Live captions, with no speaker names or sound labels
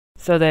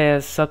So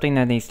there's something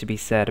that needs to be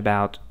said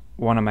about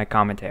one of my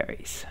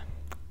commentaries.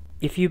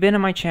 If you've been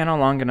on my channel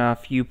long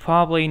enough, you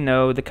probably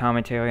know the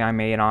commentary I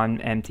made on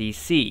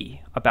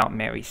MTC about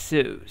Mary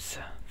Sue's.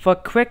 For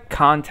quick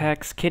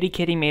context,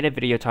 Kitty made a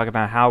video talking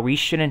about how we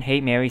shouldn't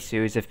hate Mary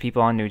Sue's if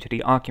people are new to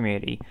the art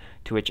community,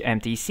 to which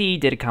MTC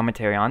did a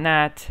commentary on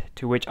that,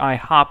 to which I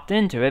hopped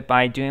into it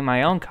by doing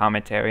my own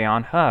commentary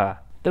on her.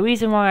 The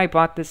reason why I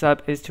brought this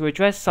up is to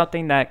address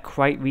something that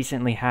quite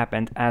recently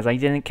happened, as I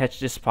didn't catch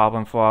this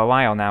problem for a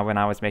while now when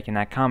I was making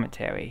that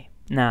commentary.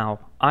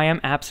 Now, I am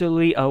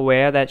absolutely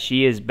aware that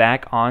she is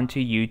back onto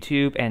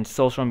YouTube and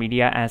social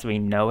media as we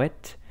know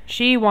it.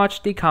 She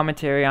watched the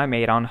commentary I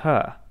made on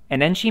her,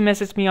 and then she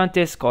messaged me on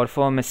Discord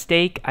for a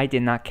mistake I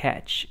did not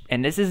catch.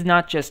 And this is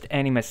not just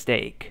any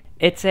mistake.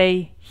 It's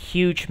a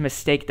huge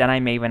mistake that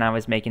I made when I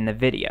was making the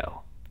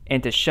video.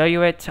 And to show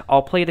you it,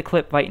 I'll play the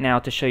clip right now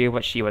to show you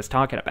what she was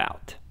talking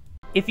about.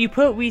 If you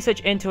put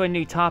research into a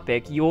new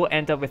topic, you'll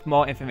end up with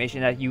more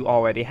information that you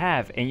already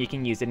have, and you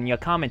can use it in your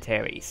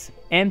commentaries.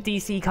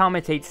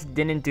 MTC-Commentates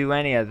didn't do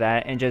any of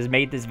that and just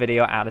made this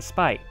video out of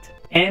spite.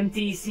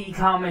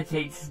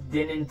 MTC-Commentates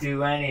didn't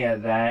do any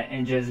of that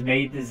and just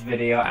made this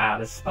video out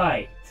of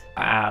spite.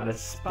 Out of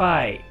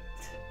spite.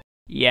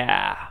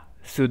 Yeah,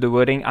 through the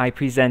wording I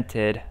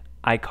presented,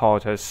 I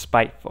called her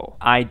spiteful.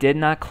 I did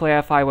not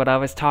clarify what I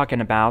was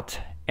talking about,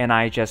 and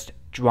I just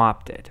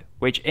dropped it,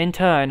 which in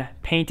turn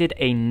painted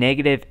a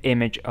negative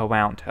image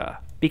around her.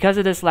 Because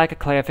of this lack of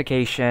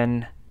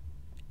clarification,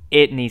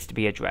 it needs to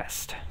be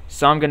addressed.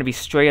 So I'm gonna be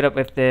straight up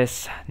with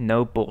this,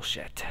 no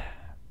bullshit.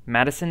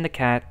 Madison the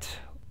cat,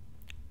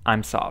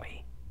 I'm sorry.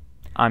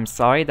 I'm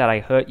sorry that I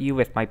hurt you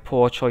with my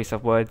poor choice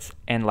of words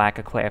and lack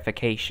of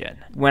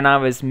clarification. When I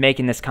was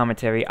making this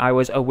commentary, I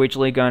was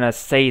originally gonna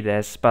say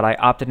this, but I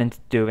opted into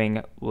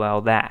doing,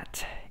 well,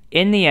 that.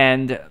 In the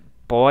end,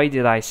 boy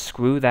did I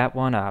screw that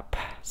one up.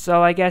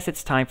 So I guess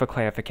it's time for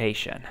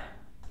clarification.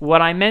 What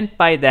I meant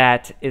by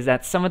that is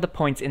that some of the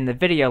points in the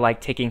video,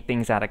 like taking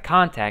things out of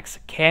context,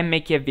 can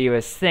make your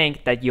viewers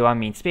think that you are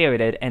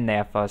mean-spirited and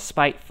therefore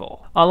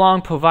spiteful.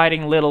 Along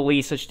providing little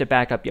research to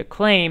back up your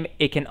claim,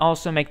 it can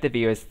also make the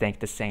viewers think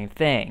the same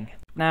thing.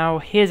 Now,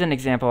 here's an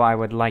example I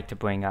would like to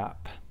bring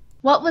up.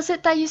 What was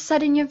it that you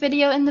said in your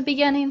video in the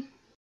beginning?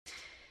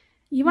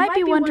 You might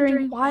be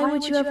wondering, why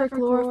would you ever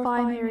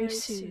glorify Mary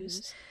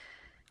Sue's?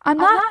 I'm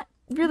not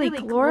really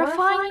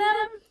glorifying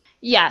them.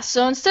 Yeah,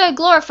 so instead of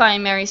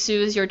glorifying Mary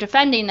Sue's, you're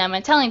defending them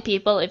and telling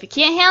people if you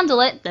can't handle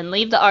it, then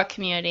leave the art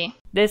community.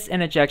 This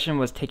interjection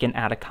was taken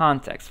out of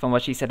context from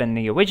what she said in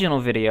the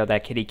original video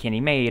that Kitty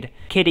made.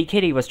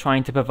 Kitty was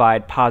trying to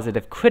provide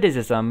positive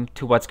criticism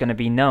to what's going to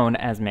be known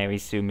as Mary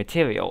Sue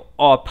material,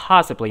 or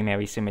possibly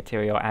Mary Sue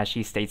material as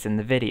she states in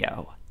the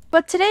video.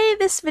 But today,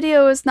 this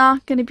video is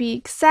not going to be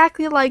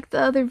exactly like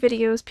the other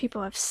videos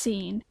people have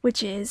seen,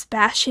 which is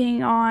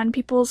bashing on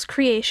people's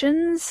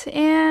creations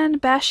and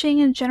bashing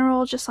in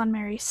general just on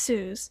Mary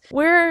Sue's.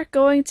 We're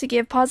going to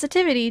give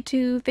positivity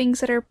to things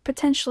that are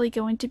potentially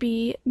going to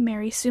be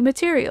Mary Sue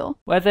material.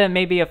 Whether it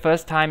may be a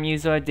first-time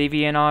user of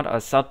DeviantArt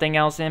or something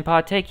else in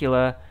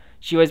particular,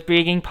 she was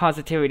bringing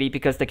positivity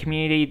because the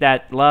community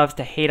that loves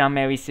to hate on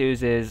Mary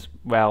Sue's is,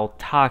 well,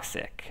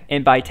 toxic.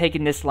 And by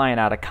taking this line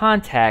out of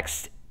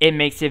context, it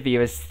makes your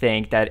viewers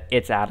think that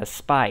it's out of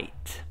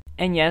spite.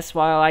 And yes,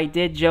 while I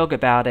did joke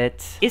about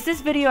it, is this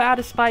video out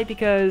of spite?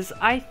 Because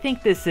I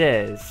think this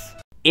is.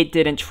 It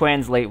didn't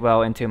translate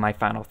well into my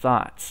final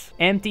thoughts.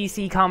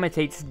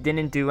 MTC-Commentates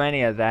didn't do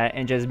any of that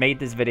and just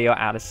made this video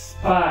out of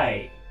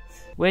spite,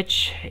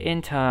 which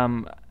in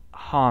turn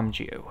harmed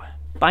you.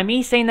 By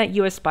me saying that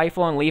you are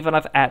spiteful and leave it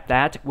off at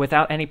that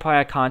without any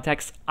prior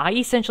context, I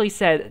essentially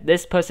said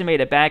this person made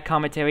a bad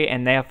commentary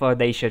and therefore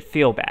they should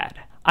feel bad.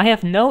 I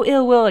have no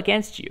ill will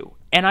against you,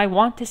 and I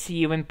want to see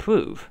you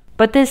improve.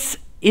 But this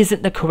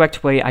isn't the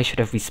correct way I should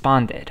have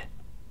responded.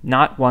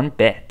 Not one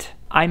bit.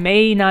 I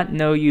may not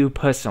know you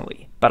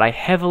personally, but I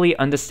heavily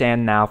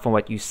understand now from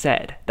what you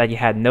said that you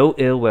had no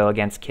ill will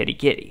against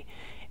Kitty.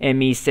 And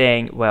me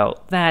saying,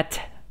 well,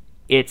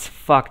 it's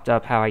fucked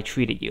up how I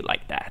treated you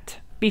like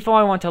that. Before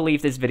I want to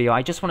leave this video,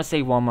 I just want to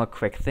say one more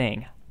quick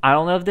thing. I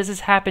don't know if this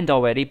has happened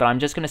already, but I'm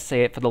just gonna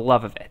say it for the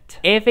love of it.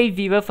 If a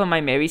viewer from my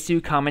Mary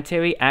Sue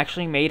commentary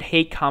actually made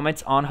hate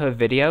comments on her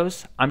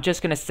videos, I'm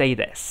just gonna say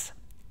this.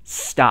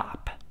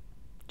 Stop.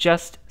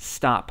 Just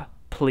stop,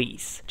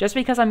 please. Just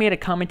because I made a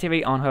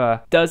commentary on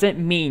her doesn't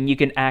mean you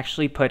can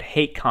actually put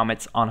hate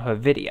comments on her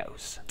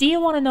videos. Do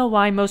you want to know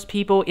why most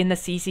people in the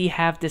CC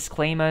have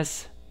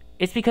disclaimers?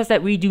 It's because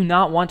that we do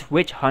not want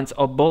witch hunts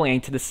or bullying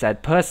to the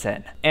said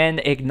person,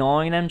 and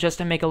ignoring them just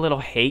to make a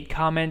little hate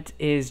comment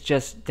is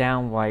just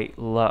downright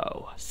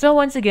low. So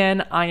once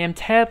again, I am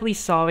terribly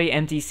sorry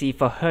MTC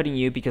for hurting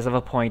you because of a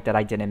point that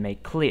I didn't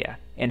make clear,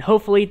 and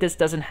hopefully this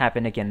doesn't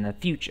happen again in the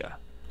future.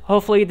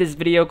 Hopefully this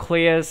video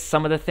clears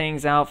some of the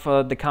things out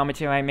for the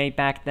commentary I made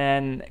back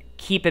then.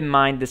 Keep in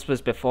mind this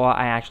was before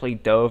I actually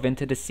dove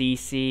into the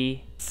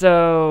CC.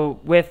 So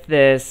with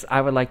this,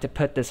 I would like to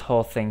put this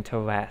whole thing to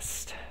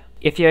rest.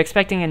 If you're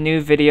expecting a new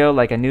video,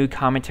 like a new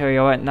commentary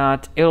or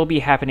whatnot, it'll be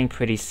happening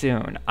pretty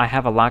soon. I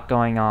have a lot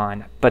going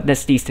on, but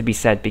this needs to be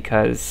said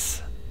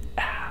because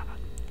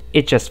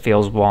it just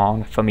feels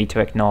wrong for me to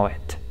ignore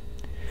it.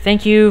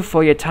 Thank you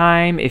for your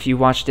time if you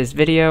watched this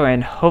video,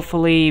 and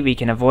hopefully we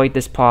can avoid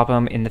this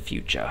problem in the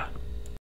future.